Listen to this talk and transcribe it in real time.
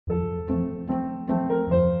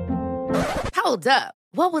Hold up.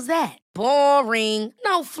 What was that? Boring.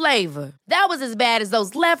 No flavor. That was as bad as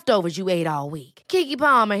those leftovers you ate all week. Keke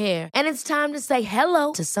Palmer here, and it's time to say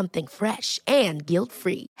hello to something fresh and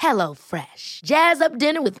guilt-free. Hello Fresh. Jazz up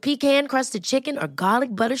dinner with pecan-crusted chicken or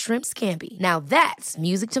garlic butter shrimp scampi. Now that's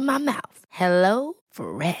music to my mouth. Hello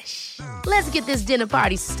Fresh. Let's get this dinner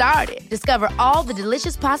party started. Discover all the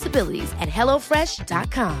delicious possibilities at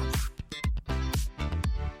hellofresh.com.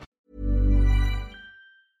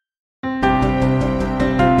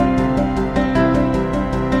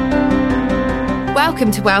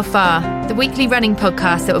 Welcome to Well Far, the weekly running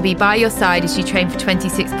podcast that will be by your side as you train for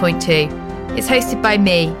 26.2. It's hosted by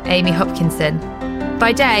me, Amy Hopkinson.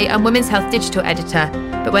 By day, I'm Women's Health Digital Editor,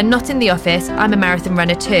 but when not in the office, I'm a marathon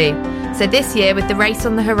runner too. So this year, with the race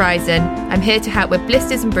on the horizon, I'm here to help with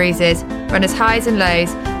blisters and bruises, runners' highs and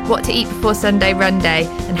lows, what to eat before Sunday run day,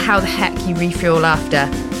 and how the heck you refuel after.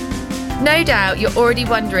 No doubt you're already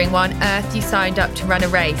wondering why on earth you signed up to run a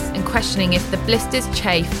race and questioning if the blisters,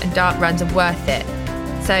 chafe and dark runs are worth it.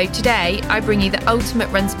 So today I bring you the ultimate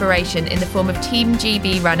runspiration in the form of Team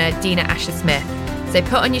GB runner Dina Asher-Smith. So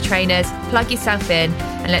put on your trainers, plug yourself in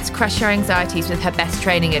and let's crush your anxieties with her best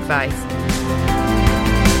training advice.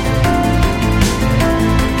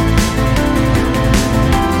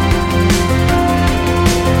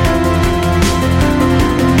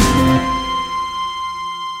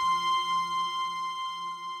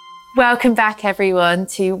 Welcome back everyone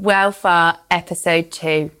to Well Far episode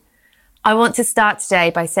 2. I want to start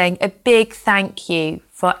today by saying a big thank you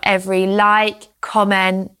for every like,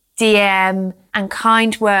 comment, DM and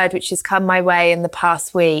kind word which has come my way in the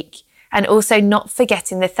past week, and also not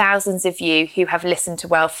forgetting the thousands of you who have listened to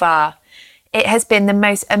Well Far. It has been the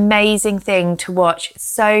most amazing thing to watch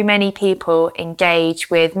so many people engage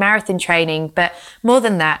with marathon training, but more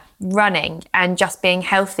than that, running and just being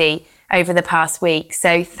healthy over the past week,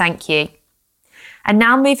 so thank you. And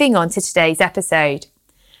now moving on to today's episode.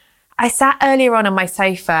 I sat earlier on my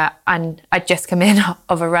sofa and I'd just come in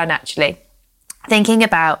of a run actually, thinking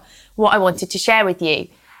about what I wanted to share with you.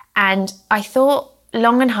 And I thought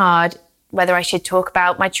long and hard whether I should talk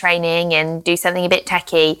about my training and do something a bit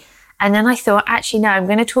techie. And then I thought, actually, no, I'm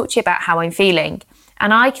going to talk to you about how I'm feeling.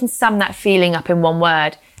 And I can sum that feeling up in one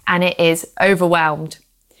word, and it is overwhelmed.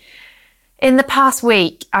 In the past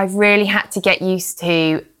week, I've really had to get used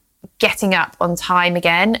to getting up on time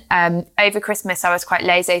again. Over Christmas, I was quite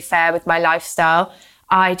laissez-faire with my lifestyle.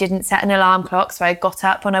 I didn't set an alarm clock, so I got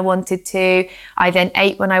up when I wanted to. I then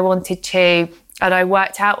ate when I wanted to, and I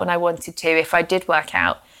worked out when I wanted to, if I did work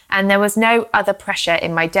out. And there was no other pressure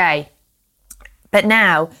in my day. But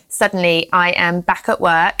now, suddenly, I am back at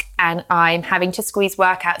work and I'm having to squeeze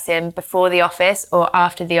workouts in before the office or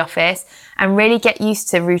after the office and really get used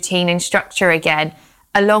to routine and structure again,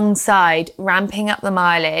 alongside ramping up the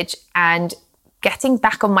mileage and getting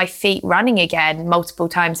back on my feet running again multiple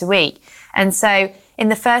times a week. And so in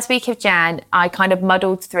the first week of Jan, I kind of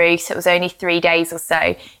muddled through, so it was only 3 days or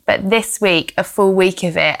so. But this week, a full week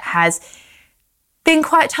of it has been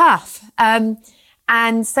quite tough.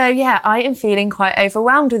 And so, yeah, I am feeling quite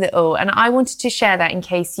overwhelmed with it all. And I wanted to share that in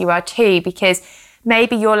case you are too, because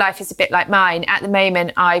maybe your life is a bit like mine. At the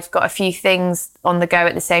moment, I've got a few things on the go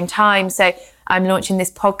at the same time. So I'm launching this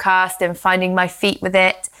podcast and finding my feet with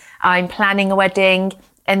it. I'm planning a wedding.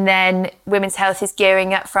 And then Women's Health is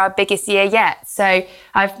gearing up for our biggest year yet. So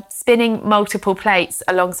I'm spinning multiple plates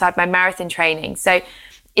alongside my marathon training. So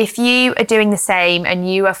if you are doing the same and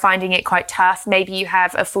you are finding it quite tough, maybe you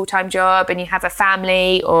have a full-time job and you have a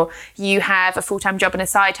family, or you have a full-time job and a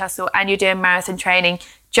side hustle and you're doing marathon training,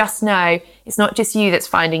 just know it's not just you that's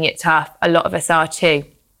finding it tough. A lot of us are too.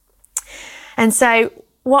 And so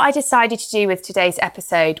what I decided to do with today's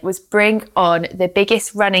episode was bring on the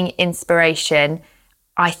biggest running inspiration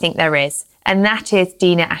I think there is. And that is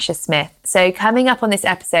Dina Asher-Smith. So coming up on this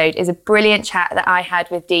episode is a brilliant chat that I had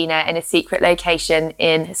with Dina in a secret location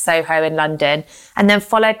in Soho in London. And then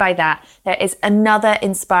followed by that, there is another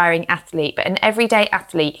inspiring athlete, but an everyday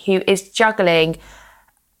athlete who is juggling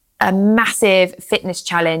a massive fitness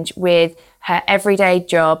challenge with her everyday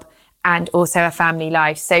job and also a family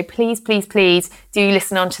life. So please, please, please do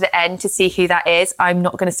listen on to the end to see who that is. I'm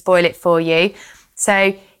not going to spoil it for you.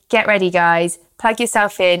 So get ready, guys. Plug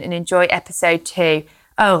yourself in and enjoy episode 2.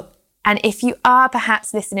 Oh, and if you are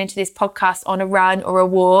perhaps listening to this podcast on a run or a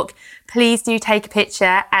walk, please do take a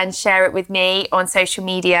picture and share it with me on social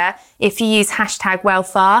media. If you use hashtag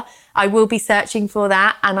WellFar, I will be searching for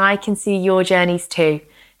that and I can see your journeys too.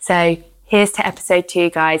 So here's to episode 2,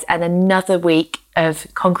 guys, and another week of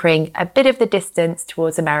conquering a bit of the distance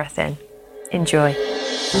towards a marathon. Enjoy.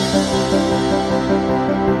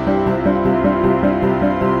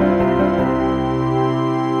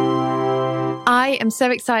 am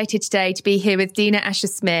so excited today to be here with Dina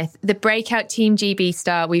Asher-Smith, the breakout Team GB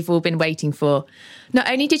star we've all been waiting for. Not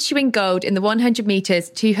only did she win gold in the 100 metres,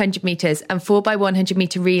 200 metres and 4x100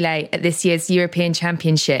 metre relay at this year's European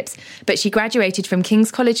Championships, but she graduated from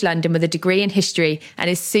King's College London with a degree in history and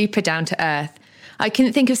is super down to earth. I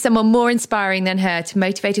couldn't think of someone more inspiring than her to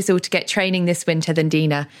motivate us all to get training this winter than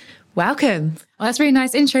Dina. Welcome. Well, that's a really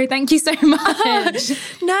nice intro. Thank you so much.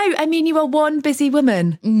 No, I mean, you are one busy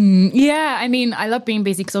woman. Yeah, I mean, I love being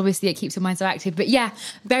busy because obviously it keeps your mind so active. But yeah,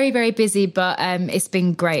 very, very busy. But it's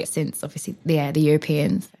been great since obviously the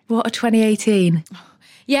Europeans. What a 2018.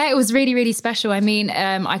 Yeah, it was really, really special. I mean,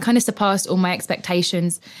 I kind of surpassed all my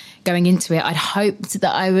expectations going into it. I'd hoped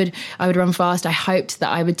that I would run fast. I hoped that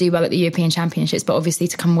I would do well at the European Championships, but obviously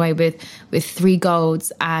to come away with 3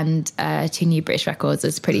 golds and 2 new British records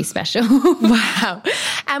is pretty special. Wow.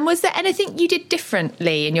 And was there anything you did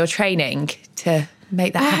differently in your training to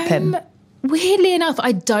make that happen? Weirdly enough,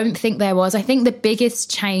 I don't think there was. I think the biggest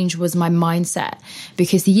change was my mindset,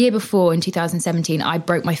 because the year before, in 2017, I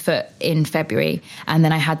broke my foot in February, and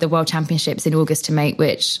then I had the World Championships in August to make,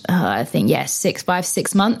 which I think,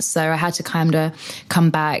 6 months. So I had to kind of come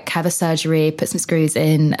back, have a surgery, put some screws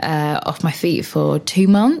in off my feet for 3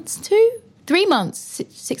 months, 3 months,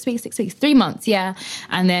 yeah.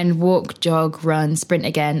 And then walk, jog, run, sprint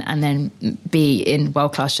again, and then be in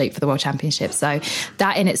world-class shape for the World Championships. So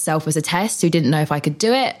that in itself was a test. Who didn't know if I could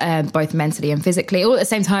do it, both mentally and physically, all at the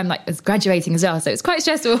same time, like as graduating as well. So it's quite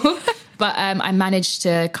stressful. But I managed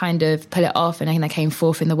to kind of pull it off, and I came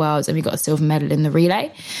 4th in the Worlds, and we got a silver medal in the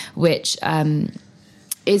relay, which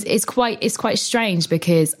is quite strange,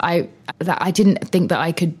 because I didn't think that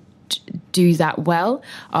I could do that well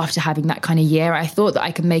after having that kind of year. I thought that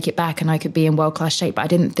I could make it back and I could be in world-class shape, but I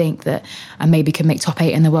didn't think that I maybe could make top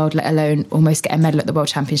 8 in the world, let alone almost get a medal at the World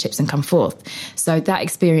Championships and come 4th. So that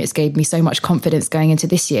experience gave me so much confidence going into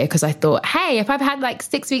this year, because I thought, hey, if I've had like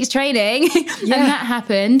 6 weeks training and that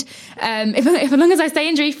happened, if as long as I stay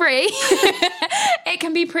injury-free, it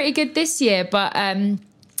can be pretty good this year. But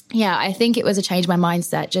yeah, I think it was a change in my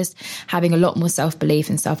mindset, just having a lot more self-belief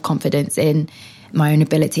and self-confidence in my own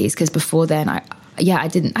abilities, because before then I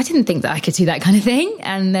didn't think that I could do that kind of thing,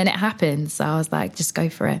 and then it happened, so I was like, just go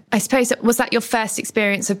for it. I suppose, was that your first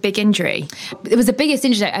experience of big injury? It was the biggest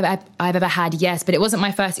injury I've ever had, yes, but it wasn't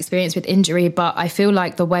my first experience with injury. But I feel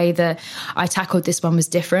like the way that I tackled this one was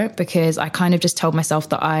different, because I kind of just told myself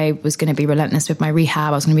that I was going to be relentless with my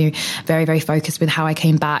rehab. I was going to be very, very focused with how I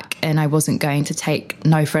came back, and I wasn't going to take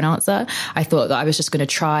no for an answer. I thought that I was just going to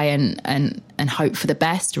try and hope for the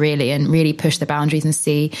best, really, and really push the boundaries and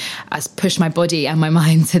push my body and my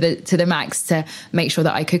mind to the max to make sure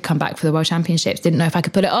that I could come back for the World Championships. Didn't know if I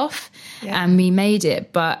could pull it off, and we made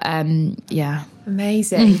it. But yeah.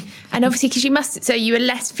 Amazing. And obviously, because you were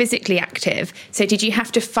less physically active, so did you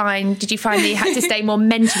find that you had to stay more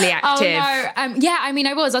mentally active? Oh no, yeah, I mean,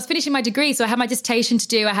 I was finishing my degree, so I had my dissertation to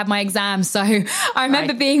do, I had my exams, so I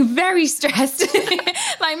remember being very stressed,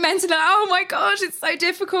 like mentally, oh my gosh, it's so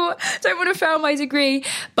difficult, don't want to fail my degree.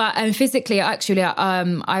 But physically, actually,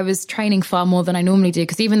 I was training far more than I normally do,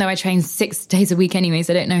 because even though I train 6 days a week anyways,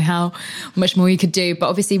 I don't know how much more you could do. But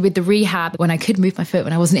obviously with the rehab, when I could move my foot,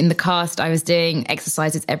 when I wasn't in the cast, I was doing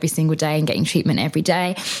exercises every single day and getting treatment every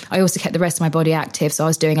day. I also kept the rest of my body active, so I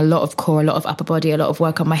was doing a lot of core, a lot of upper body, a lot of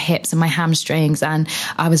work on my hips and my hamstrings, and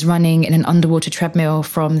I was running in an underwater treadmill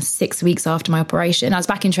from 6 weeks after my operation. I was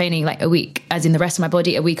back in training like a week, as in the rest of my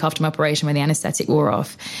body, a week after my operation when the anaesthetic wore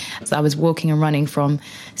off. So I was walking and running from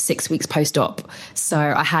 6 weeks post-op. So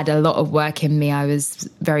I had a lot of work in me. I was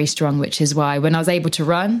very strong, which is why when I was able to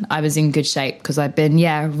run, I was in good shape, because I've been,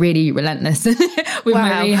 really relentless with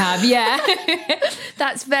my rehab. Yeah.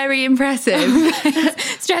 That's very impressive.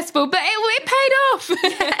 Stressful, but it paid off.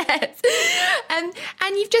 Yes. And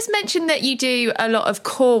you've just mentioned that you do a lot of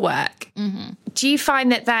core work. Mm-hmm. Do you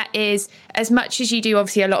find that is, as much as you do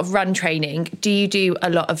obviously a lot of run training, do you do a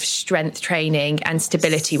lot of strength training and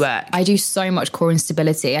stability work? I do so much core and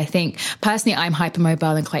stability. I think personally I'm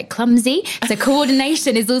hypermobile and quite clumsy, so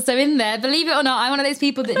coordination is also in there. Believe it or not, I'm one of those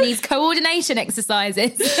people that needs coordination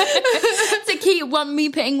exercises to keep me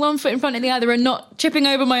putting one foot in front of the other and not tripping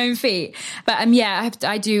over my own feet. But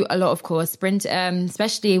I do a lot of core sprint,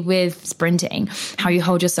 especially with sprinting, how you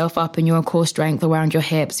hold yourself up and your core strength around your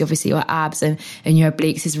hips, obviously your abs and your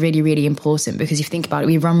obliques is really, really important, because if you think about it,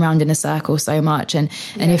 we run around in a circle so much, and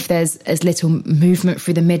if there's as little movement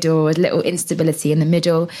through the middle, as little instability in the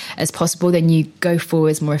middle as possible, then you go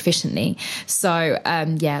forwards more efficiently. So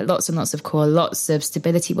lots and lots of core, lots of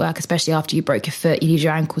stability work, especially after you broke your foot. You need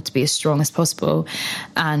your ankle to be as strong as possible,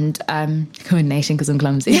 and coordination, because I'm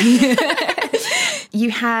clumsy.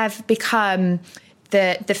 You have become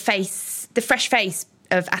the fresh face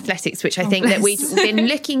of athletics, which I think that we've been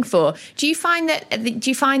looking for. Do you find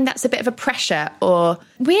that's a bit of a pressure, or?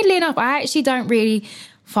 Weirdly enough, I actually don't really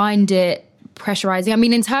find it pressurizing. I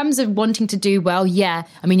mean, in terms of wanting to do well, yeah.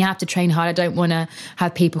 I mean, you have to train hard. I don't want to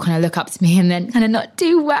have people kind of look up to me and then kind of not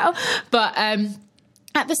do well. But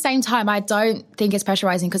at the same time, I don't think it's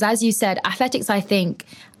pressurizing because, as you said, athletics, I think,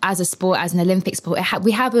 as a sport, as an Olympic sport,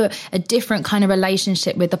 we have a different kind of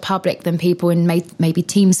relationship with the public than people in maybe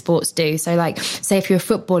team sports do. So, like, say if you're a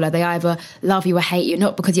footballer, they either love you or hate you,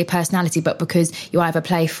 not because of your personality, but because you either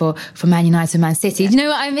play for Man United or Man City. Do you know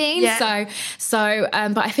what I mean? Yeah.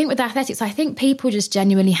 But I think with athletics, I think people just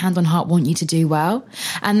genuinely, hand on heart, want you to do well.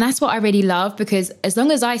 And that's what I really love, because as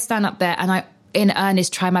long as I stand up there and I in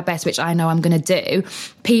earnest try my best, which I know I'm going to do,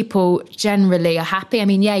 people generally are happy. I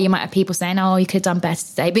mean, yeah, you might have people saying, oh, you could have done better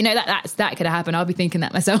today. But you know, that could have happened. I'll be thinking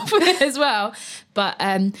that myself as well. But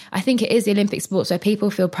I think it is the Olympic sport, so people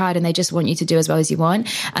feel pride and they just want you to do as well as you want.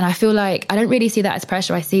 And I feel like I don't really see that as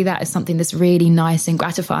pressure. I see that as something that's really nice and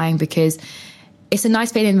gratifying, because it's a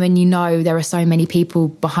nice feeling when you know there are so many people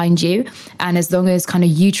behind you. And as long as kind of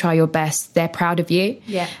you try your best, they're proud of you.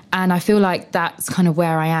 Yeah. And I feel like that's kind of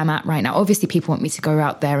where I am at right now. Obviously, people want me to go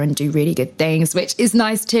out there and do really good things, which is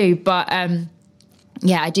nice too. But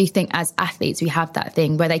yeah, I do think as athletes, we have that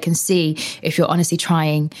thing where they can see if you're honestly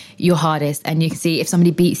trying your hardest, and you can see if somebody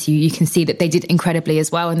beats you, you can see that they did incredibly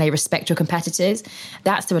as well and they respect your competitors.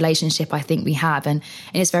 That's the relationship I think we have. And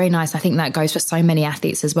it's very nice. I think that goes for so many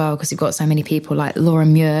athletes as well, because you've got so many people like Laura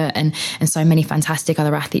Muir and so many fantastic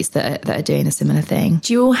other athletes that are doing a similar thing.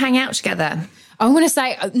 Do you all hang out together? I'm going to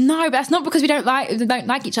say no, but that's not because we don't like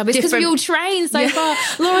each other. It's because we all train so far.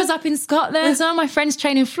 Laura's up in Scotland. Some of my friends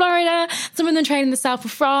train in Florida. Some of them train in the south of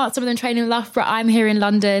France. Some of them train in Loughborough. I'm here in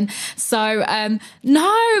London. So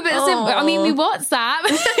no, but I mean, we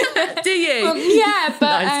WhatsApp. Do you? Yeah,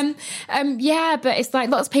 but nice. Yeah, but it's like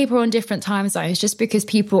lots of people are on different time zones, just because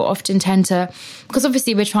people often tend to, because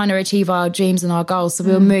obviously we're trying to achieve our dreams and our goals, so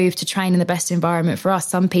we'll move to train in the best environment for us.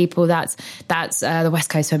 Some people that's the West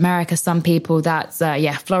Coast of America. Some people that's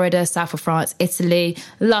Florida, south of France, Italy,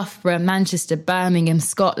 Loughborough, Manchester, Birmingham,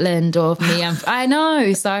 Scotland, or me. I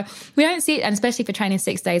know. So we don't see it, and especially for training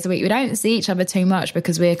 6 days a week, we don't see each other too much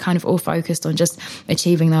because we're kind of all focused on just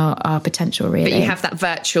achieving our potential, really. But you have that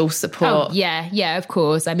virtual support. Oh, yeah, of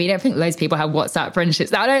course. I mean, I think loads of people have WhatsApp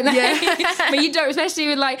friendships now, don't they? Yeah. But you don't, especially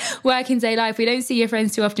with like working day life, we don't see your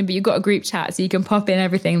friends too often, but you've got a group chat, so you can pop in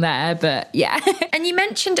everything there. But yeah. And you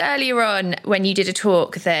mentioned earlier on when you did a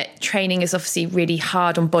talk that training is obviously really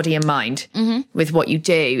hard on body and mind with what you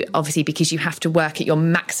do, obviously because you have to work at your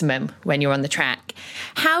maximum when you're on the track.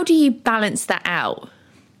 How do you balance that out?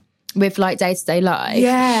 With like day-to-day life?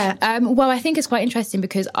 Yeah. Well, I think it's quite interesting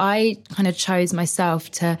because I kind of chose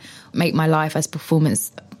myself to make my life as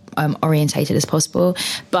performance orientated as possible,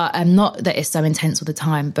 but not that it's so intense all the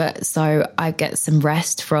time, but so I get some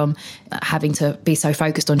rest from having to be so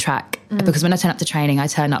focused on track. Because when I turn up to training, I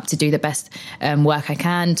turn up to do the best work I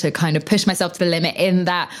can, to kind of push myself to the limit in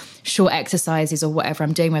that short exercises or whatever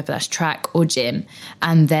I'm doing, whether that's track or gym,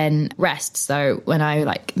 and then rest. So when I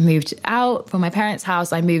like moved out from my parents'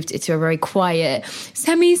 house, I moved into a very quiet,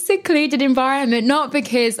 semi-secluded environment, not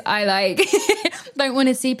because I like don't want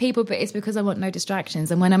to see people, but it's because I want no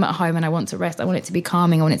distractions. And when I'm at home and I want to rest, I want it to be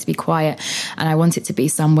calming, I want it to be quiet, and I want it to be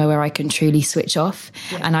somewhere where I can truly switch off.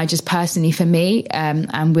 Yeah. And I just personally, for me,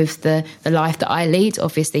 and with the life that I lead,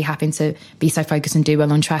 obviously having to be so focused and do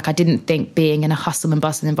well on track, I didn't think being in a hustle and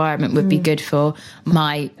bustle environment would be good for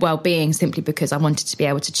my well-being, simply because I wanted to be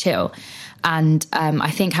able to chill. And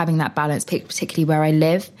I think having that balance, particularly where I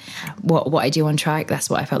live, what I do on track, that's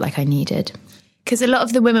what I felt like I needed. Because a lot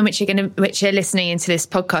of the women which are listening into this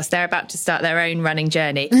podcast, they're about to start their own running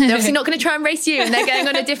journey. They're obviously not going to try and race you, and they're going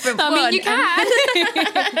on a different one. I mean, you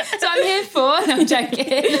can. So I'm here for. No, I'm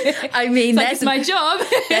joking. I mean, that's my job.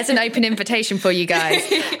 There's an open invitation for you guys.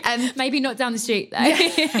 Maybe not down the street though.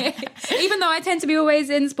 Yeah. Even though I tend to be always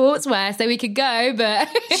in sportswear, so we could go. But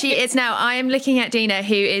she is now. I am looking at Dina,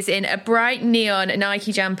 who is in a bright neon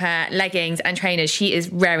Nike jumper, leggings, and trainers. She is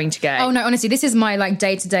raring to go. Oh no, honestly, this is my like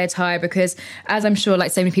day-to-day attire, because as I'm sure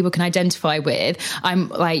like so many people can identify with, I'm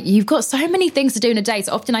like, you've got so many things to do in a day.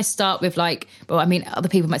 So often I start with like, well, I mean, other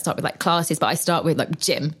people might start with like classes, but I start with like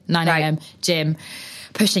gym, 9 a.m. gym,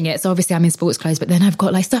 pushing it. So obviously I'm in sports clothes, but then I've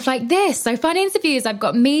got like stuff like this. So fun interviews, I've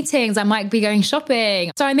got meetings, I might be going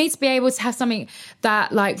shopping. So I need to be able to have something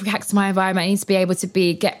that like reacts to my environment. I need to be able to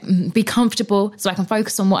be comfortable so I can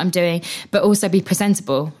focus on what I'm doing, but also be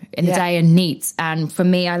presentable. in the day and neat. And for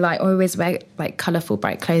me, I always wear like colourful,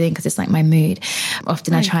 bright clothing because it's like my mood.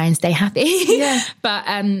 Often I try and stay happy. Yeah. But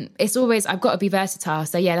it's always, I've got to be versatile.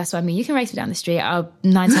 So yeah, that's what I mean. You can race me down the street. 9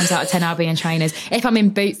 times out of 10, I'll be in trainers. If I'm in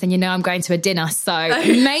boots, then you know I'm going to a dinner. So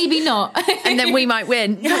maybe not. And then we might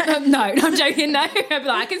win. No, I'm joking. No, I'm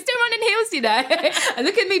like, I can still run in heels, you know. And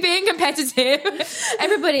look at me being competitive.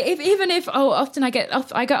 Everybody, often I get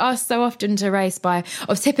asked so often to race by,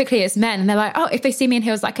 typically it's men, and they're like, oh, if they see me in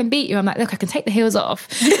heels, I can beat you. I'm like, look, I can take the heels off.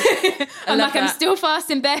 I'm still fast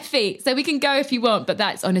in bare feet, so we can go if you want. But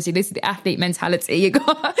that's honestly, this is the athlete mentality you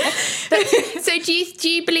got. So do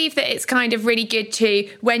you believe that it's kind of really good to,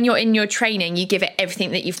 when you're in your training, you give it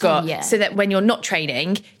everything that you've got, so that when you're not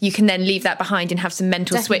training, you can then leave that behind and have some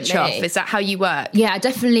mental switch off? Is that how you work? Yeah, I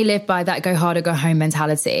definitely live by that go hard or go home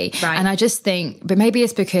mentality. Right. And I just think, but maybe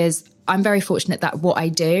it's because I'm very fortunate that what I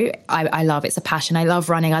do, I love. It's a passion. I love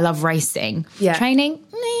running. I love racing. Yeah. Training,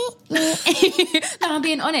 no, I'm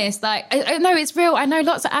being honest. Like, I know it's real. I know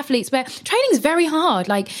lots of athletes where training is very hard.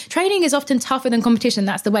 Like, training is often tougher than competition.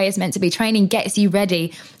 That's the way it's meant to be. Training gets you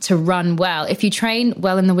ready to run well. If you train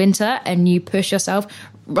well in the winter and you push yourself,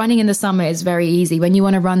 running in the summer is very easy. When you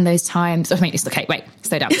want to run those times, okay, wait,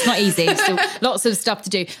 slow down. It's not easy. Still lots of stuff to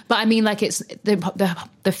do. But I mean, like, it's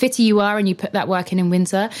the fitter you are and you put that work in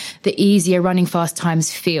winter, the easier running fast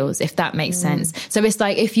times feels, if that makes sense. So it's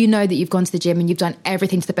like, if you know that you've gone to the gym and you've done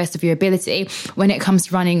everything to the best of your ability, when it comes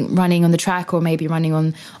to running on the track, or maybe running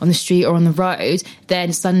on the street or on the road,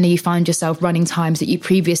 then suddenly you find yourself running times that you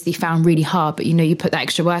previously found really hard, but you know you put that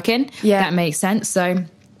extra work in. Yeah. That makes sense. So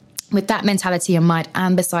with that mentality in mind,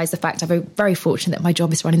 and besides the fact I'm very fortunate that my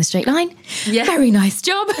job is running the straight line. Yeah. Very nice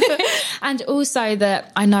job. And also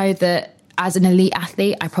that I know that as an elite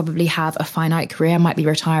athlete, I probably have a finite career. I might be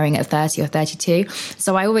retiring at 30 or 32.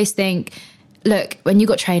 So I always think, look, when you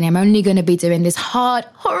got training, I'm only going to be doing this hard,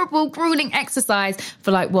 horrible, grueling exercise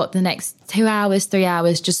for the next 2 hours, 3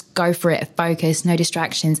 hours. Just go for it, focus, no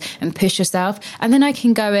distractions, and push yourself. And then I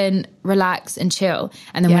can go and relax and chill,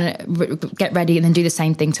 and then get ready and then do the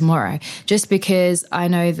same thing tomorrow. Just because I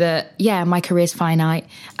know that, my career is finite,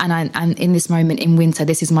 and in this moment in winter,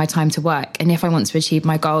 this is my time to work. And if I want to achieve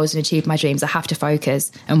my goals and achieve my dreams, I have to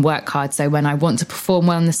focus and work hard. So when I want to perform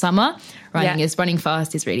well in the summer, running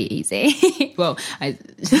fast is really easy. Well,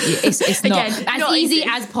 it's not as easy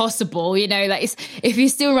as possible, you know. Like, if you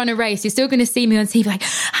still run a race, you're still going to see me on TV like,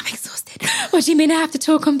 I'm exhausted. What do you mean I have to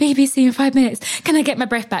talk on BBC in 5 minutes? Can I get my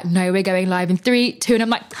breath back? No, we're going live in 3, 2, and I'm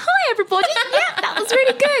like, hi everybody. Yeah, that was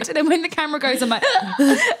really good. And then when the camera goes, I'm like,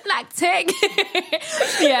 black tick.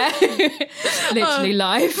 Yeah, literally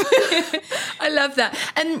live. I love that.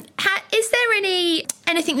 Is there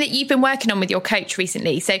anything that you've been working on with your coach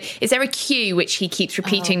recently? So is there a cue which he keeps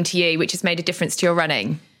repeating to you, which has made a difference to your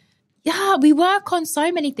running? Yeah, we work on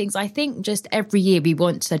so many things. I think just every year we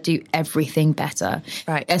want to do everything better.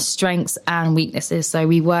 Right. As strengths and weaknesses. So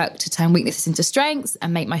we work to turn weaknesses into strengths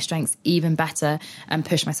and make my strengths even better and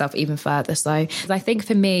push myself even further. So I think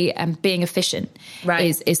for me, being efficient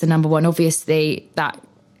is the number one. Obviously, that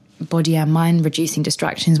body and mind, reducing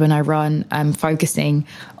distractions when I run, focusing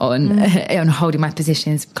on holding my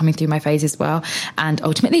positions, coming through my phase as well, and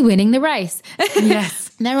ultimately winning the race. Yes.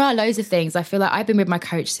 There are loads of things. I feel like I've been with my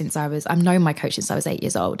coach I've known my coach since I was 8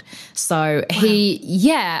 years old. So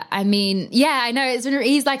I know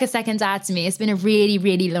he's like a second dad to me. It's been a really,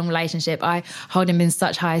 really long relationship. I hold him in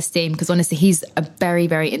such high esteem because honestly, he's a very,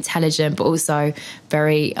 very intelligent, but also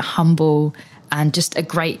very humble and just a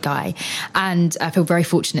great guy. And I feel very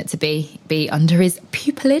fortunate to be under his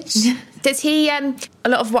pupillage. Does he, a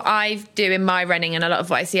lot of what I do in my running and a lot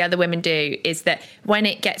of what I see other women do is that when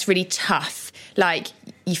it gets really tough, like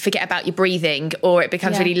you forget about your breathing or it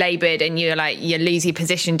becomes really laboured and you lose your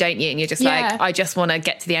position, don't you? And you're just like, I just want to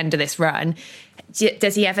get to the end of this run.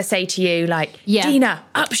 Does he ever say to you like, Dina,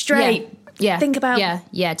 up straight? Yeah. Think about.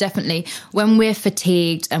 Yeah, definitely. When we're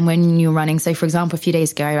fatigued and when you're running, so for example, a few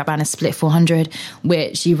days ago, I ran a split 400,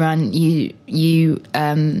 which you run,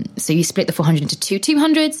 so you split the 400 into two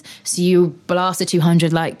 200s. So you blast a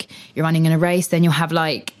 200 like you're running in a race, then you'll have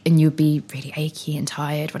and you'll be really achy and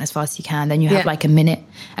tired, run as fast as you can. Then you have a minute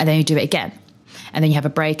and then you do it again. And then you have a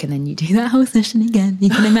break and then you do that whole session again. You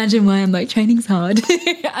can imagine why I'm like, training's hard.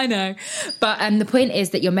 I know. But the point is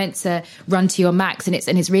that you're meant to run to your max, and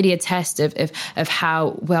it's really a test of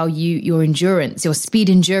how well your speed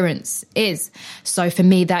endurance is. So for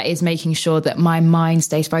me, that is making sure that my mind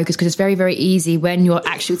stays focused, because it's very, very easy when you're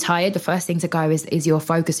actually tired. The first thing to go is your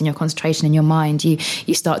focus and your concentration in your mind.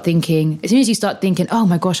 You start thinking, as soon as you start thinking, oh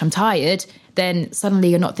my gosh, I'm tired, then suddenly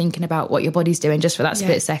you're not thinking about what your body's doing just for that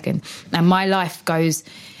split second. And my life goes,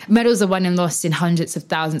 medals are won and lost in hundreds of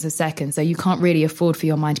thousands of seconds. So you can't really afford for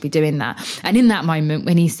your mind to be doing that. And in that moment,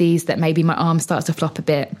 when he sees that maybe my arm starts to flop a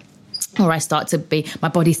bit, or my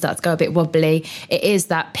body starts to go a bit wobbly, it is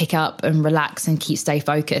that pick up and relax and stay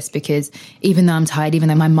focused, because even though I'm tired, even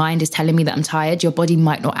though my mind is telling me that I'm tired, your body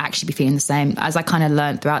might not actually be feeling the same. As I kind of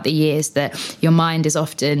learned throughout the years, that your mind is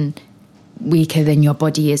often weaker than your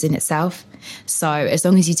body is in itself. So as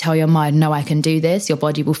long as you tell your mind, no, I can do this, your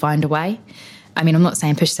body will find a way. I mean, I'm not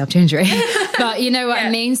saying push yourself to injury, but you know what I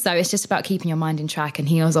mean? So it's just about keeping your mind in track. And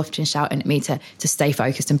he was often shouting at me to stay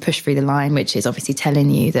focused and push through the line, which is obviously telling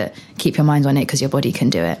you that keep your mind on it because your body can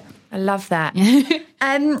do it. I love that.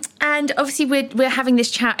 And obviously we're having this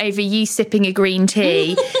chat over you sipping a green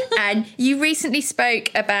tea. And you recently spoke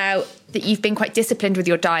about that you've been quite disciplined with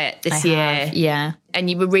your diet this year. Yeah. And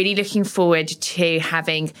you were really looking forward to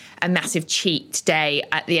having a massive cheat day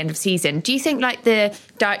at the end of season. Do you think like the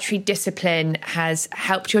dietary discipline has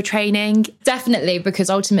helped your training? Definitely, because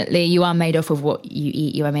ultimately you are made up of what you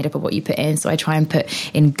eat, you are made up of what you put in. So I try and put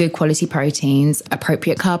in good quality proteins,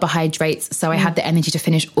 appropriate carbohydrates, so I have the energy to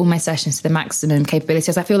finish all my sessions to the maximum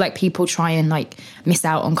capabilities. I feel like people try and like miss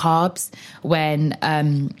out on carbs when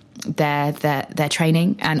they're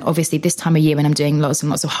training, and obviously this time of year when I'm doing lots and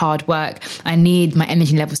lots of hard work, I need my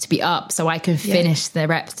energy levels to be up so I can finish the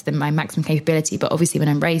reps to my maximum capability. But obviously when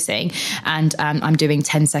I'm racing and I'm doing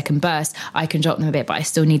 10-second bursts, I can drop them a bit, but I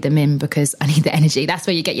still need them in because I need the energy. That's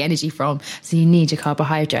where you get your energy from, so you need your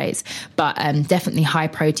carbohydrates. But definitely high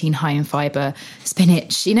protein, high in fibre,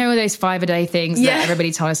 spinach, you know, all those 5 a day things that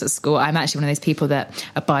everybody told us at school. I'm actually one of those people that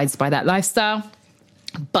abides by that lifestyle.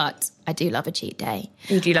 But I do love a cheat day.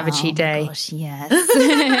 You do love a cheat day? Gosh, yes.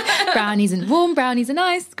 Warm brownies and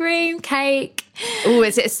ice cream, cake. Oh,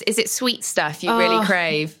 is it sweet stuff you really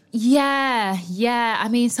crave? Yeah. I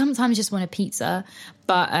mean, sometimes you just want a pizza,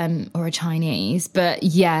 but or a Chinese. But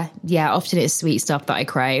yeah. Often it's sweet stuff that I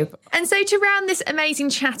crave. And so to round this amazing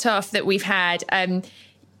chat off that we've had,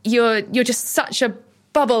 you're just such a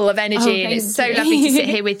bubble of energy, and it's so lovely to sit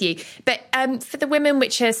here with you. But for the women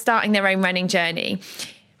which are starting their own running journey,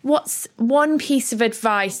 what's one piece of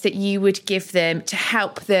advice that you would give them to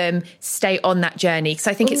help them stay on that journey? Because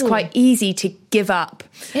I think it's quite easy to give up.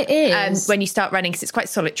 It is. When you start running, because it's quite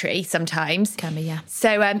solitary sometimes. Can be, yeah.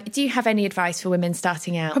 So do you have any advice for women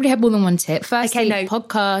starting out? Probably have more than one tip. Firstly,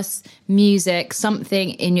 podcasts, music, something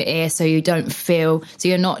in your ear so you don't feel, so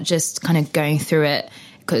you're not just kind of going through it.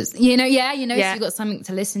 Because, so you've got something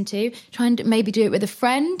to listen to. Try and maybe do it with a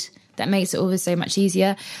friend. That makes it always so much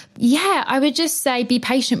easier. Yeah, I would just say be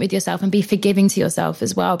patient with yourself and be forgiving to yourself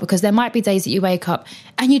as well, because there might be days that you wake up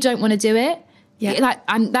and you don't want to do it. Yeah.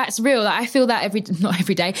 That's real. Like, I feel that not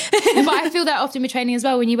every day, but I feel that often with training as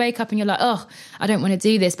well. When you wake up and you're like, oh, I don't want to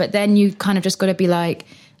do this. But then you kind of just got to be like,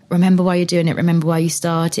 remember why you're doing it, remember why you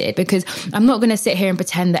started. Because I'm not going to sit here and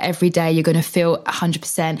pretend that every day you're going to feel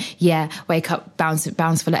 100%, wake up, bounce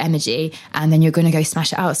full of energy, and then you're going to go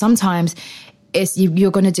smash it out. Sometimes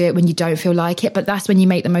you're going to do it when you don't feel like it, but that's when you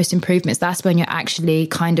make the most improvements. That's when you're actually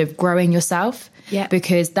kind of growing yourself. Yeah.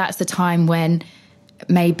 Because that's the time when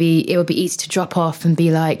maybe it would be easy to drop off and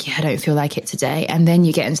be like, I don't feel like it today. And then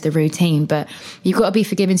you get into the routine. But you've got to be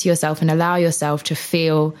forgiving to yourself and allow yourself to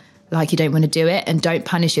feel like you don't want to do it, and don't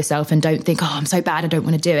punish yourself and don't think, oh, I'm so bad, I don't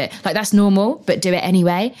want to do it. Like, that's normal, but do it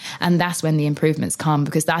anyway. And that's when the improvements come,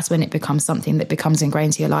 because that's when it becomes something that becomes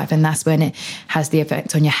ingrained to your life, and that's when it has the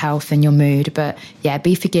effect on your health and your mood. But yeah,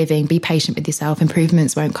 be forgiving, be patient with yourself.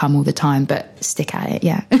 Improvements won't come all the time, but stick at it.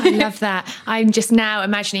 Yeah. I love that. I'm just now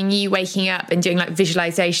imagining you waking up and doing like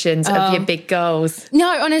visualizations of your big goals. No,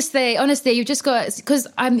 honestly, you've just got, because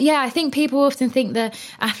I think people often think that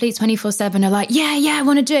athletes 24/7 are like, I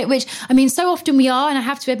want to do it, which, I mean, so often we are, and I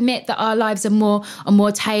have to admit that our lives are more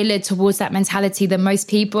tailored towards that mentality than most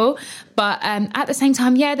people. But at the same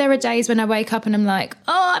time, there are days when I wake up and I'm like,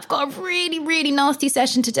 oh, I've got a really, really nasty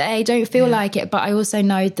session today. Don't feel like it. But I also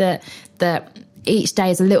know that each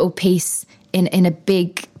day is a little piece in a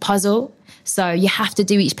big puzzle. So you have to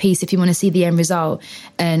do each piece if you want to see the end result.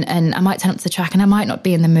 And I might turn up to the track and I might not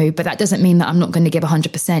be in the mood, but that doesn't mean that I'm not going to give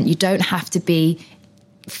 100%. You don't have to be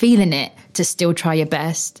feeling it to still try your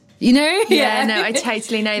best. You know? Yeah, no, I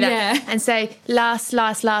totally know that. Yeah. And so last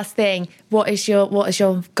thing, what is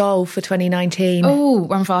your goal for 2019? Oh,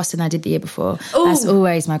 run faster than I did the year before. Ooh. That's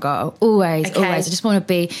always my goal. Always. I just want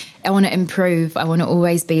to improve. I want to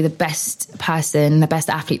always be the best person, the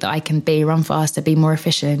best athlete that I can be, run faster, be more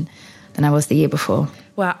efficient than I was the year before.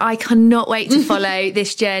 Well, I cannot wait to follow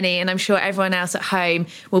this journey, and I'm sure everyone else at home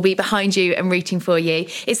will be behind you and rooting for you.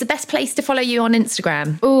 It's the best place to follow you on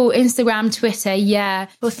Instagram. Oh, Instagram, Twitter, yeah.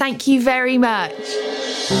 Well, thank you very much.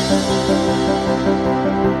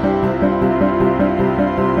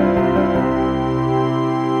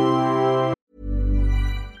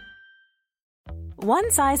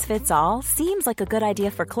 One size fits all seems like a good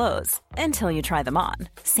idea for clothes until you try them on.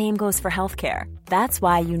 Same goes for healthcare. That's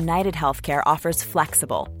why United Healthcare offers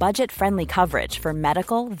flexible, budget-friendly coverage for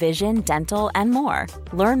medical, vision, dental, and more.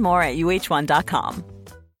 Learn more at uh1.com.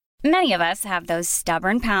 Many of us have those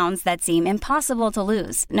stubborn pounds that seem impossible to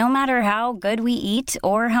lose, no matter how good we eat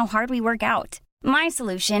or how hard we work out. My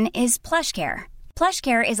solution is PlushCare.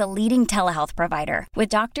 PlushCare is a leading telehealth provider with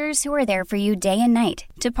doctors who are there for you day and night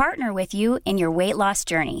to partner with you in your weight loss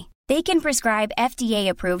journey. They can prescribe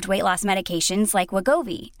FDA-approved weight loss medications like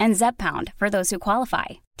Wegovy and Zepbound for those who qualify.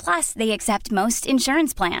 Plus, they accept most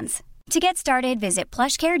insurance plans. To get started, visit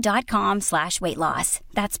plushcare.com/weightloss.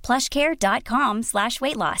 That's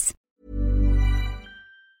plushcare.com/weightloss.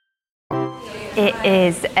 It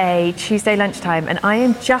is a Tuesday lunchtime and I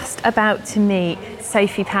am just about to meet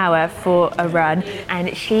Sophie Power for a run,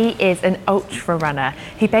 and she is an ultra runner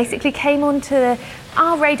who basically came onto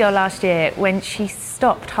our radar last year when she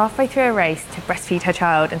stopped halfway through a race to breastfeed her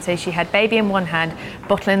child, and so she had baby in one hand,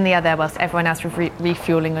 bottle in the other, whilst everyone else was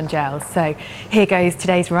refueling on gels. So here goes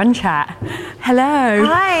today's run chat. Hello.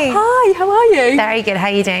 Hi. Hi, how are you? Very good, how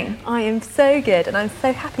are you doing? I am so good, and I'm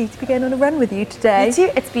so happy to be going on a run with you today. Me too,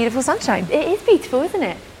 it's beautiful sunshine. It is beautiful, isn't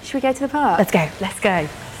it? Should we go to the park? Let's go. Let's go.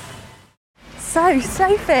 So,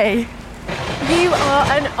 Sophie, you are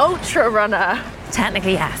an ultra runner.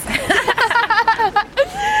 Technically, yes.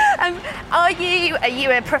 Are you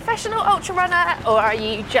a professional ultra runner, or are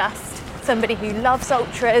you just somebody who loves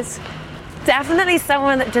ultras? Definitely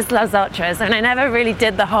someone that just loves ultras. I mean, I never really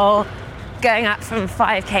did the whole going up from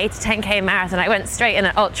 5K to 10K marathon. I went straight in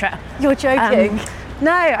at ultra. You're joking.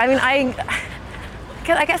 No, I mean, I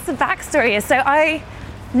guess the backstory is, so I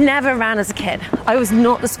never ran as a kid. I was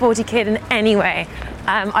not the sporty kid in any way.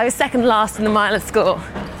 I was second last in the mile at school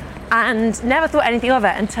and never thought anything of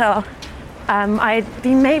it until I had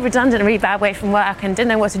been made redundant in a really bad way from work and didn't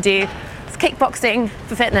know what to do. It was kickboxing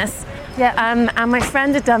for fitness. Yeah. And my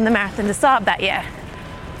friend had done the Marathon des Sables that year.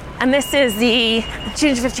 And this is the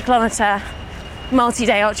 250 kilometre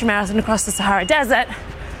multi-day ultra marathon across the Sahara Desert.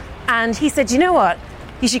 And he said, you know what?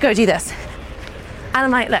 You should go do this. And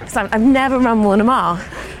I'm like, look, so I've never run more than a mile.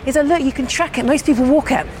 He said, look, you can track it. Most people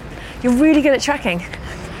walk it. You're really good at tracking.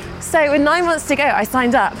 So with 9 months to go, I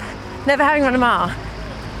signed up, never having run a mile,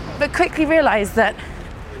 but quickly realized that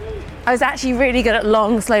I was actually really good at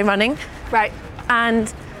long, slow running. Right. And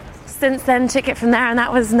since then took it from there, and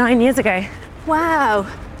that was 9 years ago. Wow.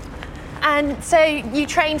 And so you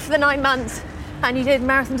trained for the 9 months and you did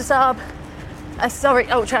Marathon des Sables,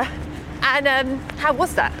 ultra. And how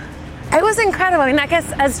was that? It was incredible. I mean, I guess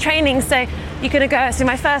as training, so you could go, so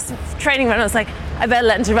my first training run, I was like, I better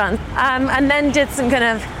learn to run. And then did some kind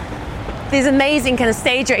of, these amazing kind of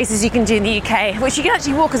stage races you can do in the UK, which you can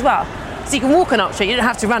actually walk as well. So you can walk an ultra, you don't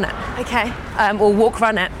have to run it. Okay. Or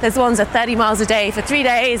run it. There's ones that are 30 miles a day for 3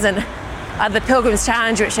 days, and the Pilgrim's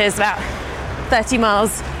Challenge, which is about 30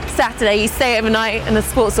 miles Saturday. You stay overnight and the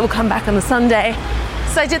sports will come back on the Sunday.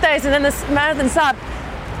 So I did those, and then the Marathon des Sables,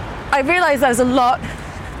 I realized I was a lot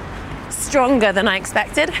stronger than I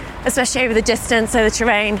expected, especially over the distance, over the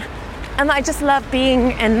terrain. And I just love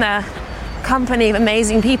being in the company of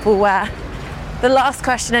amazing people where the last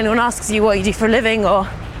question anyone asks you what you do for a living or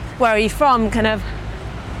where are you from, kind of,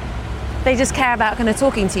 they just care about kind of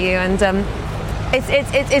talking to you, and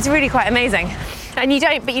it's really quite amazing. And you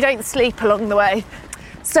don't sleep along the way?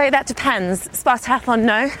 So that depends. Spartathlon,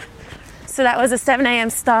 no. So that was a 7 a.m.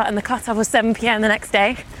 start and the cut-off was 7 p.m. the next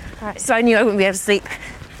day. Right. So I knew I wouldn't be able to sleep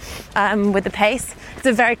with the pace. It's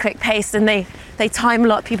a very quick pace, and they time a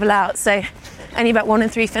lot of people out, so only about 1 in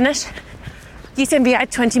 3 finish. UTMB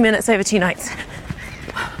had 20 minutes over 2 nights.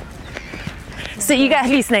 So you get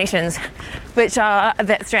hallucinations, which are a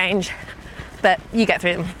bit strange, but you get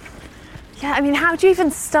through them. Yeah, I mean, how do you even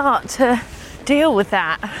start to deal with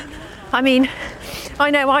that? I mean, I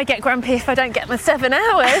know I get grumpy if I don't get my 7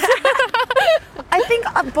 hours. I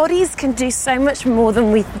think our bodies can do so much more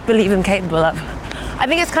than we believe them capable of. I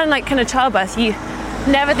think it's kind of like childbirth. You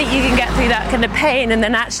never think you can get through that kind of pain, and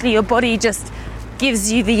then actually your body just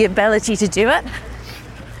gives you the ability to do it.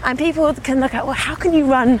 And people can look at, well, how can you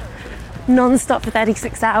run non-stop for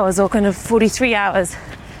 36 hours or kind of 43 hours?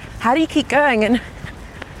 How do you keep going? And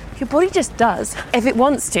your body just does if it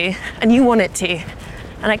wants to, and you want it to.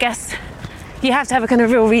 And I guess you have to have a kind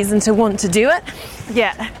of real reason to want to do it.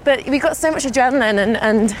 Yeah. But we got so much adrenaline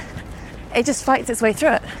and it just fights its way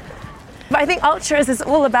through it. But I think ultras is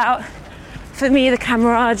all about, for me, the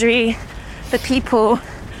camaraderie, the people,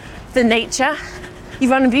 the nature. You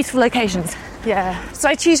run in beautiful locations. Yeah. So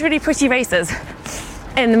I choose really pretty races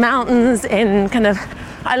in the mountains, in kind of,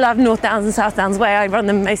 I love North Downs and South Downs Way. I run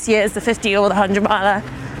them most years, the 50 or the 100 miler,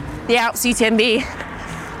 the Alps UTMB,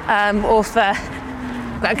 or for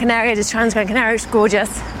Gran Canaria, just Trans Gran Canaria, which is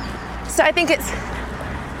gorgeous. So I think it's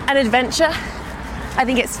an adventure. I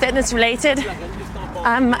think it's fitness related.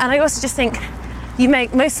 And I also just think you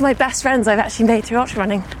make most of my best friends I've actually made through ultra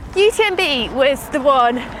running. UTMB was the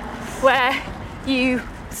one where you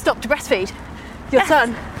stopped to breastfeed your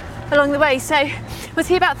son along the way. So was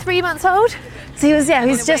he about 3 months old? So he was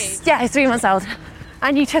 3 months old.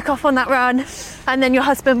 And you took off on that run, and then your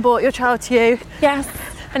husband brought your child to you. Yes.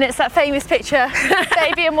 And it's that famous picture,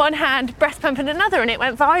 baby in one hand, breast pump in another, and it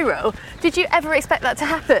went viral. Did you ever expect that to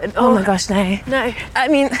happen? Oh my gosh, no. No. I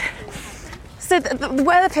mean, so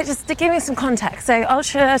where the pictures, to give me some context, so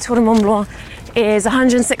Ultra Tour de Mont Blanc is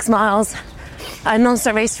 106 miles, a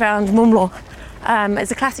non-stop race around Mont Blanc.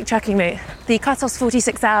 It's a classic trekking route. The cut-off's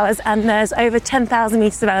 46 hours and there's over 10,000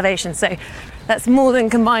 metres of elevation, so that's more than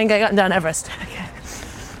combined going up and down Everest. Okay.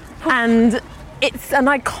 And it's an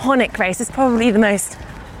iconic race. It's probably the most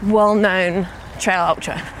well-known trail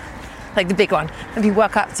ultra, like the big one that you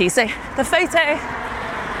work up to. So the photo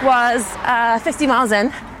was 50 miles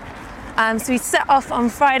in. So we set off on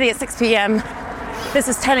Friday at 6 p.m. This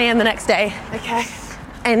is 10 a.m. the next day. Okay.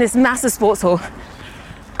 In this massive sports hall.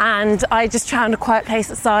 And I just found a quiet place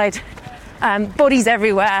outside. Bodies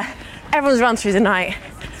everywhere. Everyone's run through the night.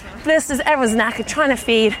 Blisters, everyone's knackered, trying to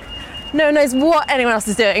feed. No one knows what anyone else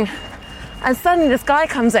is doing. And suddenly this guy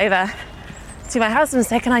comes over to my husband and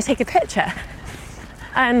says, "Can I take a picture?"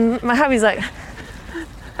 And my hubby's like,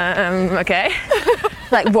 okay.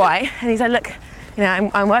 Like, why? And he's like, "Look, you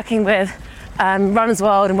know, I'm working with Runners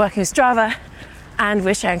World and working with Strava, and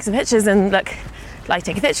we're sharing some pictures, and look, I'd like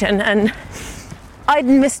to take a picture." And I'd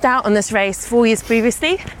missed out on this race 4 years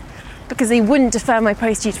previously because they wouldn't defer my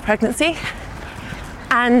post due to pregnancy.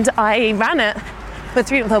 And I ran it with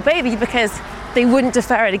a 3-month-old baby because they wouldn't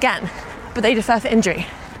defer it again, but they defer for injury.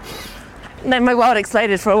 And then my world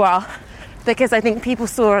exploded for a while because I think people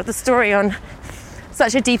saw the story on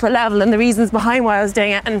such a deeper level and the reasons behind why I was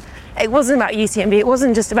doing it. And it wasn't about UTMB, it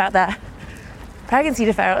wasn't just about their pregnancy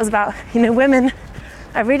deferral, it was about, you know, women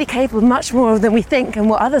are really capable of much more than we think and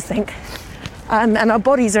what others think. And our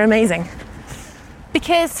bodies are amazing.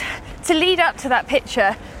 Because to lead up to that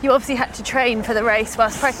picture, you obviously had to train for the race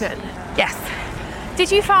whilst pregnant. Yes.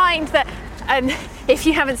 Did you find that, if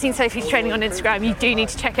you haven't seen Sophie's training on Instagram, you do need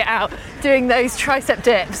to check it out, doing those tricep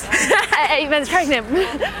dips at 8 months pregnant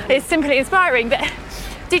is simply inspiring. But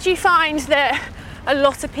did you find that a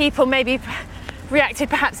lot of people maybe reacted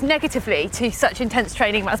perhaps negatively to such intense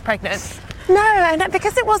training whilst pregnant? No,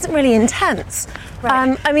 because it wasn't really intense.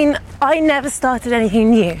 Right. I mean, I never started anything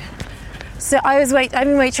new. So I've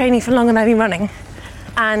been weight training for longer than I've been running.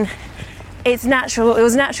 And it's natural, it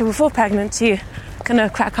was natural before pregnant to kind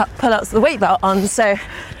of crack up pull-ups with the weight belt on. So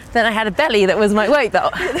then I had a belly that was my weight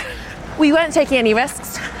belt. We weren't taking any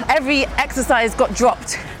risks. Every exercise got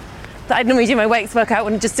dropped that I'd normally do my weights workout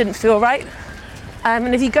when it just didn't feel right.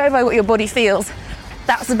 And if you go by what your body feels,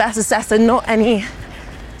 that's the best assessor, not any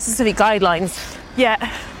specific guidelines. Yeah,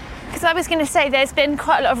 because I was going to say there's been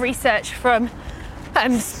quite a lot of research from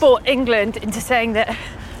Sport England into saying that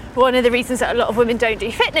one of the reasons that a lot of women don't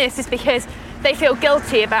do fitness is because they feel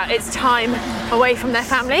guilty about its time away from their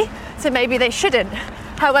family, so maybe they shouldn't.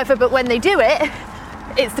 However, but when they do it,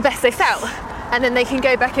 it's the best they felt, and then they can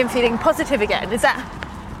go back in feeling positive again. Is that?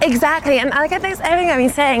 Exactly, and I get this, everything I've been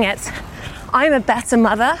saying, I'm a better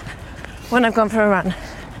mother when I've gone for a run.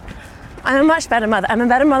 I'm a much better mother. I'm a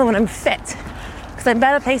better mother when I'm fit, because I'm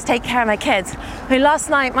better placed to take care of my kids. I mean,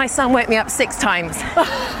 last night my son woke me up 6 times,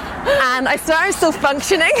 and I swear I'm still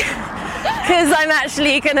functioning, because I'm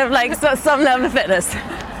actually kind of like some level of fitness.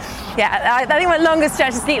 Yeah, I think my longest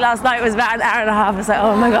stretch of sleep last night was about an hour and a half. I was like,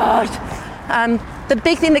 oh my God. The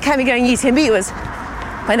big thing that kept me going UTMB was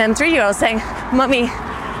my then 3-year-old saying, "Mummy,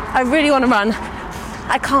 I really want to run.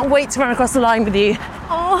 I can't wait to run across the line with you.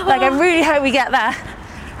 Oh. Like, I really hope we get there."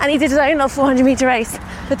 And he did his own little 400-meter race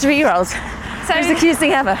for 3-year-olds. So it was the cutest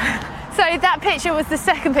thing ever. So that picture was the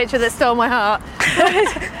second picture that stole my heart.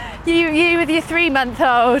 you with your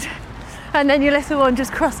 3-month-old, and then your little one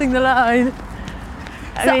just crossing the line.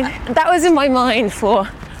 I mean, that was in my mind for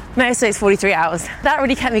most of those 43 hours. That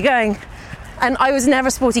really kept me going. And I was never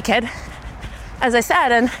a sporty kid, as I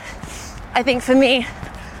said. And I think for me,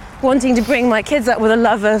 wanting to bring my kids up with a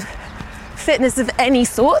love of fitness of any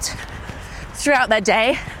sort throughout their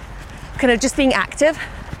day, kind of just being active,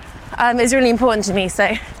 is really important to me.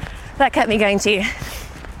 So that kept me going too.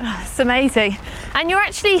 Oh, it's amazing. And you're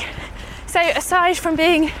actually, so aside from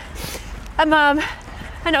being a mum,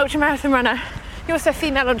 an ultramarathon runner, you're also a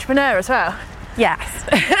female entrepreneur as well. Yes.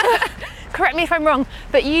 Correct me if I'm wrong,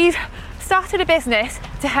 but you've started a business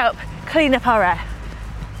to help clean up our air.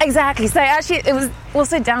 Exactly. So actually it was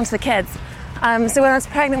also down to the kids. So when I was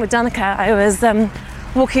pregnant with Danica, I was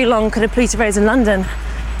walking along kind of polluted roads in London.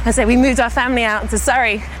 And so we moved our family out to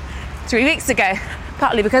Surrey 3 weeks ago,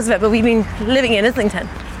 partly because of it, but we've been living in Islington.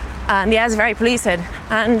 And the air's very polluted.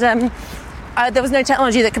 And there was no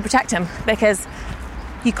technology that could protect him, because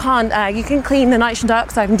you can clean the nitrogen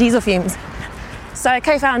dioxide from diesel fumes. So I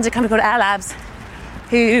co-founded a company called Air Labs,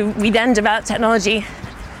 who we then developed technology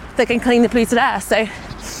that can clean the polluted air. So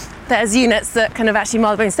there's units that kind of actually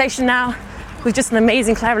Marylebone Station now. We've just an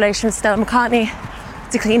amazing collaboration with Stella McCartney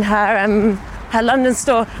to clean her London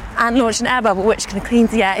store and launch an air bubble which can clean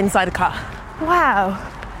the air inside the car. Wow.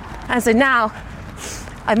 And so now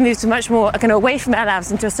I've moved to much more kind of away from Air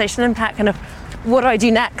Labs into a social impact, kind of what do I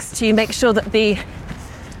do next to make sure that the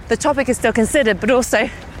topic is still considered, but also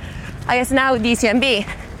I guess now with UTMB,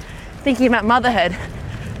 thinking about motherhood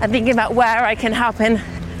and thinking about where I can help in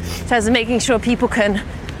terms of making sure people can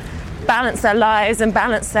balance their lives and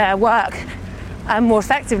balance their work more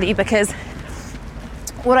effectively, because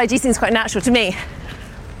what I do seems quite natural to me,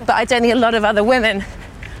 but I don't think a lot of other women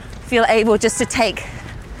feel able just to take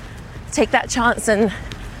that chance and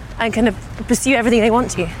kind of pursue everything they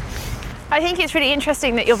want to. I think it's really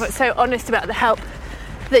interesting that you're so honest about the help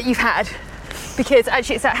that you've had, because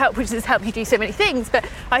actually it's that help which has helped you do so many things, but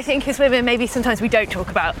I think as women maybe sometimes we don't talk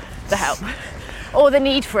about the help or the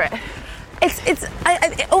need for it. It's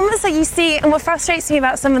almost like you see, and what frustrates me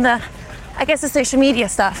about some of the social media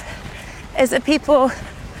stuff is that people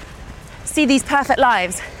see these perfect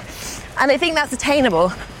lives and they think that's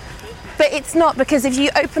attainable, but it's not, because if you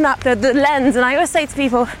open up the lens, and I always say to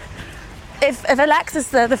people, if Alexis,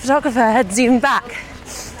 the photographer, had zoomed back,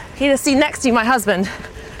 he'd have seen next to me my husband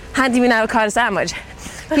handing me an avocado sandwich.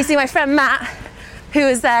 He'd see my friend Matt, who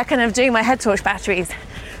was there kind of doing my head torch batteries.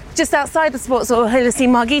 Just outside the sports hall, he'd have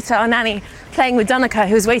seen Margita, our nanny, playing with Danica,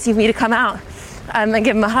 who was waiting for me to come out and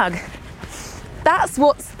give him a hug. That's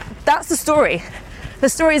the story. The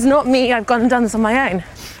story is not me, I've gone and done this on my own.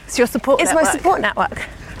 It's your support network. It's my support network.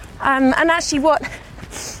 And actually what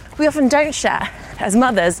we often don't share as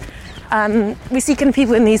mothers, we see kind of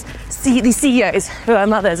people in these CEOs who are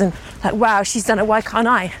mothers and like, wow, she's done it, why can't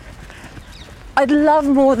I? I'd love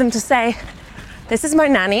more them to say, this is my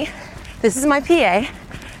nanny, this is my PA,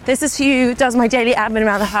 this is who does my daily admin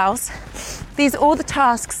around the house. These are all the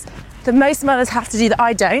tasks that most mothers have to do that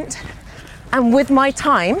I don't. And with my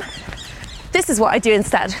time, this is what I do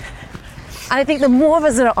instead. And I think the more of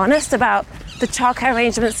us that are honest about the childcare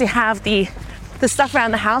arrangements we have, the stuff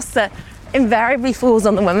around the house that invariably falls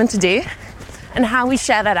on the women to do, and how we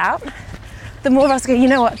share that out, the more of us go, you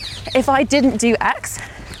know what, if I didn't do X,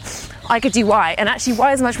 I could do Y. And actually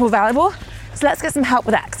Y is much more valuable, so let's get some help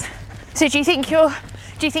with X. So do you think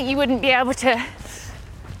you wouldn't be able to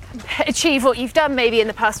achieve what you've done maybe in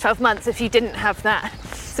the past 12 months if you didn't have that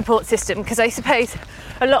support system? Because I suppose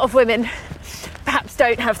a lot of women perhaps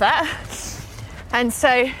don't have that, and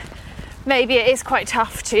so maybe it is quite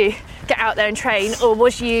tough to get out there and train. Or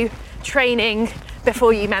was you training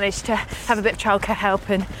before you managed to have a bit of childcare help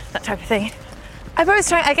and that type of thing? I've always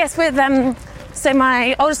tried, I guess, with so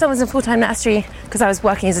my oldest son was in full-time nursery because I was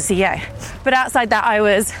working as a CEO, but outside that I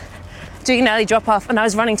was doing an early drop-off and I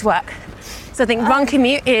was running to work. So I think run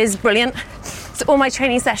commute is brilliant. So all my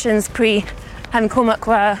training sessions pre having Cormac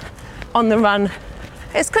were on the run.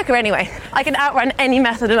 It's quicker anyway. I can outrun any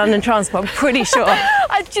method of London transport, I'm pretty sure.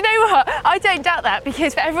 Do you know what? I don't doubt that,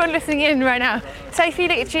 because for everyone listening in right now, Sophie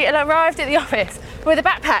literally arrived at the office with a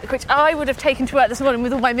backpack, which I would have taken to work this morning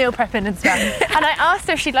with all my meal prepping and stuff. And I asked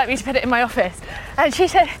her if she'd like me to put it in my office. And she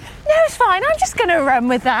said, no, it's fine, I'm just going to run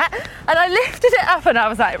with that. And I lifted it up and I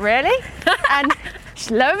was like, really? And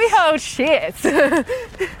lo and behold, she is.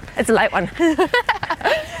 It's a light one.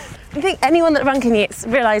 I think anyone that run commutes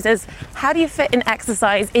realises, how do you fit in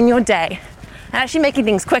exercise in your day and actually making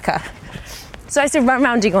things quicker? So I still run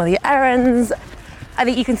around doing all the errands. I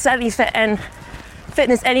think you can certainly fit in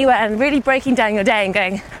fitness anywhere, and really breaking down your day and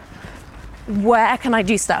going, where can I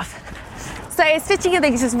do stuff? So it's fitting in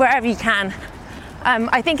things just wherever you can.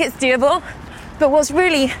 I think it's doable, but what's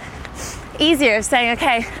really easier is saying,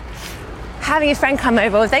 okay, having a friend come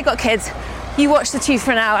over, if they've got kids, you watch the two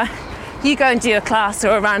for an hour, you go and do a class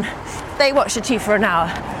or a run, they watch the two for an hour.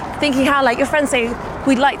 thinking how like your friends say,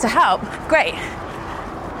 we'd like to help. Great.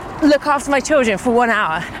 Look after my children for 1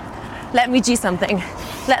 hour. Let me do something.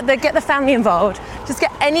 Get the family involved. Just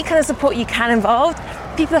get any kind of support you can involved.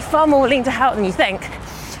 People are far more willing to help than you think.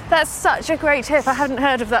 That's such a great tip. I hadn't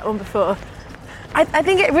heard of that one before. I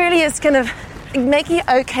think it really is kind of making it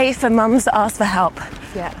okay for mums to ask for help.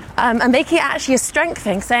 Yeah. And making it actually a strength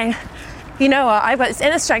thing, saying, you know what, I've got this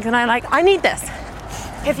inner strength and I need this.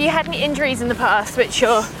 Have you had any injuries in the past which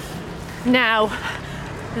you're now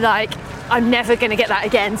like, I'm never going to get that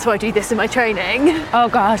again, so I do this in my training? Oh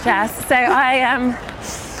gosh, yes. So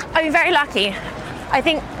I'm very lucky. I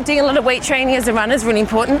think doing a lot of weight training as a runner is really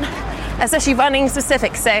important, especially running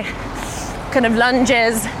specific. So kind of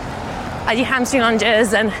lunges, I do hamstring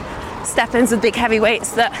lunges and step-ins with big heavy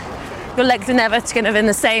weights that your legs are never kind of in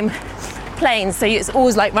the same plane, so it's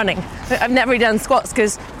always like running. I've never really done squats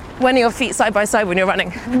because when are your feet side by side when you're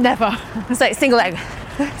running? Never. It's like single leg,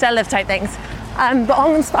 deadlift type things. But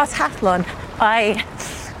on Spartathlon,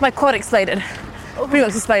 my quad exploded, pretty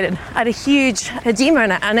much exploded. I had a huge edema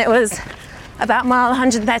in it, and it was about mile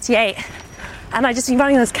 138. And I'd just been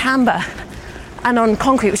running this camber and on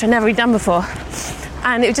concrete, which I'd never really done before.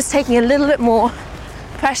 And it was just taking a little bit more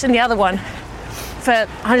pressure than the other one for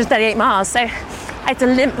 138 miles. So I had to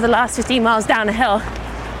limp the last 15 miles down a hill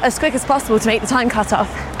as quick as possible to make the time cut off.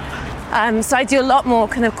 So I do a lot more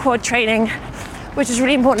kind of quad training, which is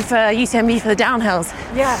really important for UTMB for the downhills.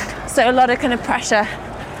 Yeah. So a lot of kind of pressure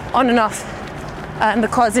on and off the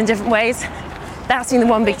quads in different ways. That's been the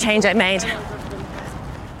one big change I made.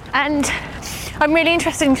 And I'm really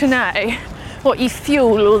interested to know what you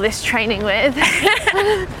fuel all this training with.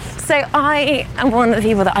 So I am one of the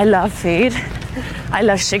people that I love food. I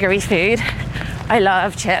love sugary food. I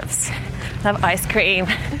love chips. I love ice cream.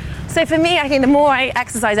 So for me, I think the more I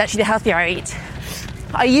exercise, actually, the healthier I eat.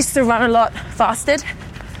 I used to run a lot fasted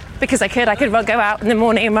because I could go out in the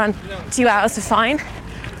morning and run 2 hours for fine.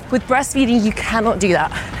 With breastfeeding, you cannot do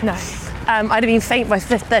that. No. I'd have been faint by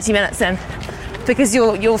 30 minutes in because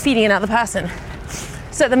you're feeding another person.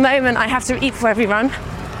 So at the moment, I have to eat before every run.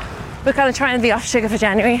 We're kind of trying to be off sugar for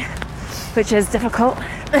January, which is difficult.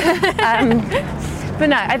 But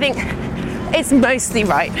no, I think it's mostly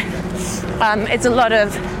right. It's a lot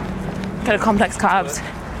of kind of complex carbs.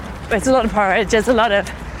 It's a lot of porridge. There's a lot of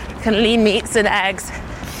kind of lean meats and eggs.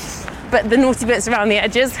 But the naughty bits around the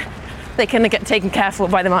edges, they kind of get taken care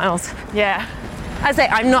of by the miles. Yeah. I say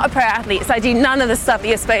I'm not a pro athlete, so I do none of the stuff that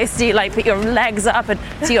you're supposed to do, like put your legs up and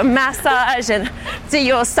do your massage and do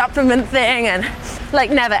your supplement thing and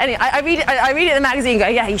like never. Anyway, I read it in the magazine and go,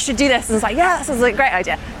 yeah, you should do this. And it's like, yeah, that sounds like a great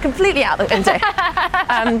idea. Completely out the window.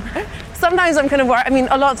 Sometimes I'm kind of worried. I mean,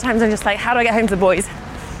 a lot of times I'm just like, how do I get home to the boys?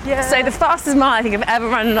 Yeah. So the fastest mile I think I've ever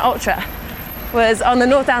run an ultra was on the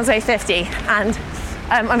North Downs Way 50. And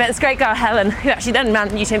I met this great girl, Helen, who actually then ran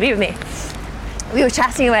UTMB with me. We were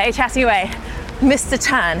chatting away. Missed a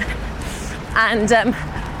turn, and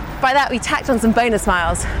by that we tacked on some bonus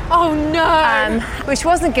miles. Oh no! Which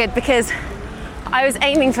wasn't good because I was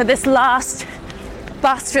aiming for this last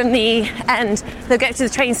bus from the end that'll get to the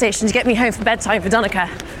train station to get me home for bedtime for Donica.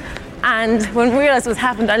 And when we realised what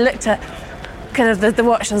happened, I looked at kind of the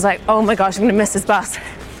watch and was like, oh my gosh, I'm going to miss this bus.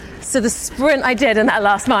 So the sprint I did in that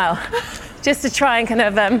last mile, just to try and kind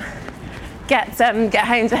of get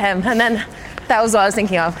home to him, and then that was what I was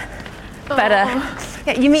thinking of. But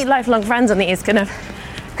yeah, you meet lifelong friends on these kind of,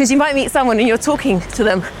 because you might meet someone and you're talking to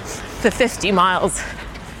them for 50 miles.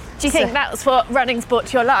 Do you think that's what running's brought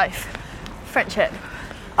to your life? Friendship?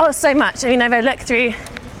 Oh, so much. I mean, I've looked through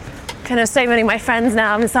kind of so many of my friends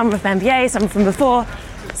now. I mean, some from MBA, some from before,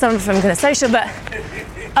 some from kind of social, but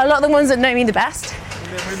a lot of the ones that know me the best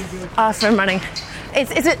are from running.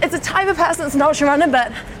 It's a type of person that's an ultra runner,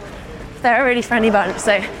 but they're a really friendly bunch.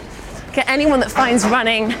 So anyone that finds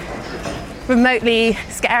running remotely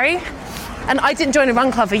scary, and I didn't join a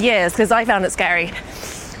run club for years because I found it scary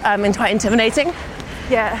and quite intimidating.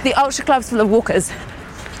 Yeah. The ultra club's full of walkers.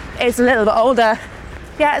 It's a little bit older.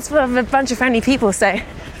 Yeah, it's full of a bunch of friendly people, so, and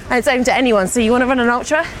it's open to anyone. So you want to run an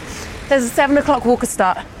ultra? There's a 7 o'clock walker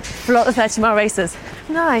start for a lot of 30-mile races.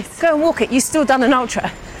 Nice. Go and walk it. You've still done an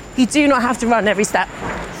ultra. You do not have to run every step.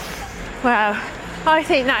 Wow. I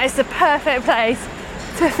think that is the perfect place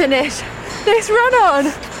to finish this run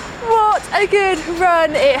on. What a good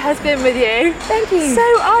run it has been with you. Thank you. So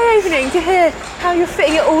eye-opening to hear how you're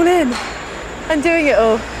fitting it all in and doing it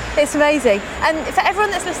all. It's amazing. And for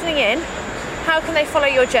everyone that's listening in, how can they follow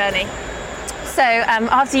your journey? So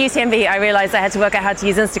after UTMB, I realised I had to work out how to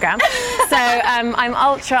use Instagram. So I'm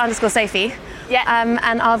ultra_Sophie. Yeah.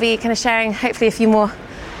 And I'll be kind of sharing hopefully a few more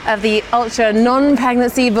of the ultra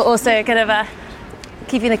non-pregnancy, but also kind of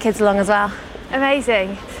keeping the kids along as well.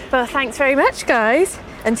 Amazing. Well, thanks very much, guys.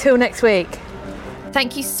 Until next week.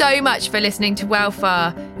 Thank you so much for listening to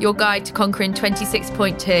Wellfar, your guide to conquering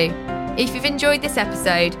 26.2. If you've enjoyed this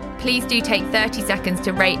episode, please do take 30 seconds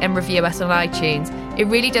to rate and review us on iTunes. It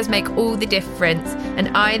really does make all the difference, and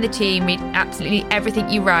I and the team read absolutely everything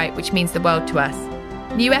you write, which means the world to us.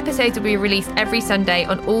 New episodes will be released every Sunday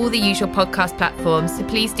on all the usual podcast platforms, so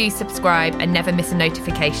please do subscribe and never miss a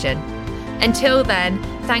notification. Until then,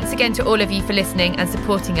 thanks again to all of you for listening and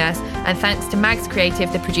supporting us, and thanks to Mags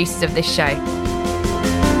Creative, the producers of this show.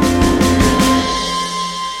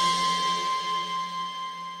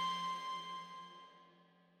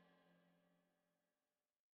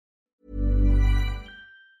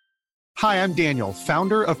 Hi, I'm Daniel,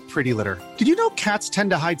 founder of Pretty Litter. Did you know cats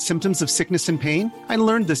tend to hide symptoms of sickness and pain? I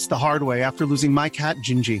learned this the hard way after losing my cat,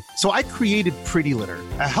 Gingy. So I created Pretty Litter,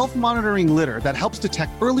 a health monitoring litter that helps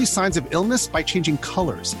detect early signs of illness by changing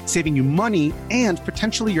colors, saving you money and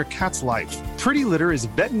potentially your cat's life. Pretty Litter is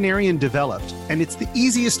veterinarian developed, and it's the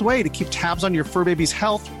easiest way to keep tabs on your fur baby's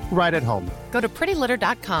health right at home. Go to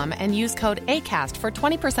prettylitter.com and use code ACAST for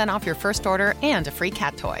 20% off your first order and a free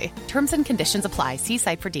cat toy. Terms and conditions apply. See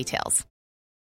site for details.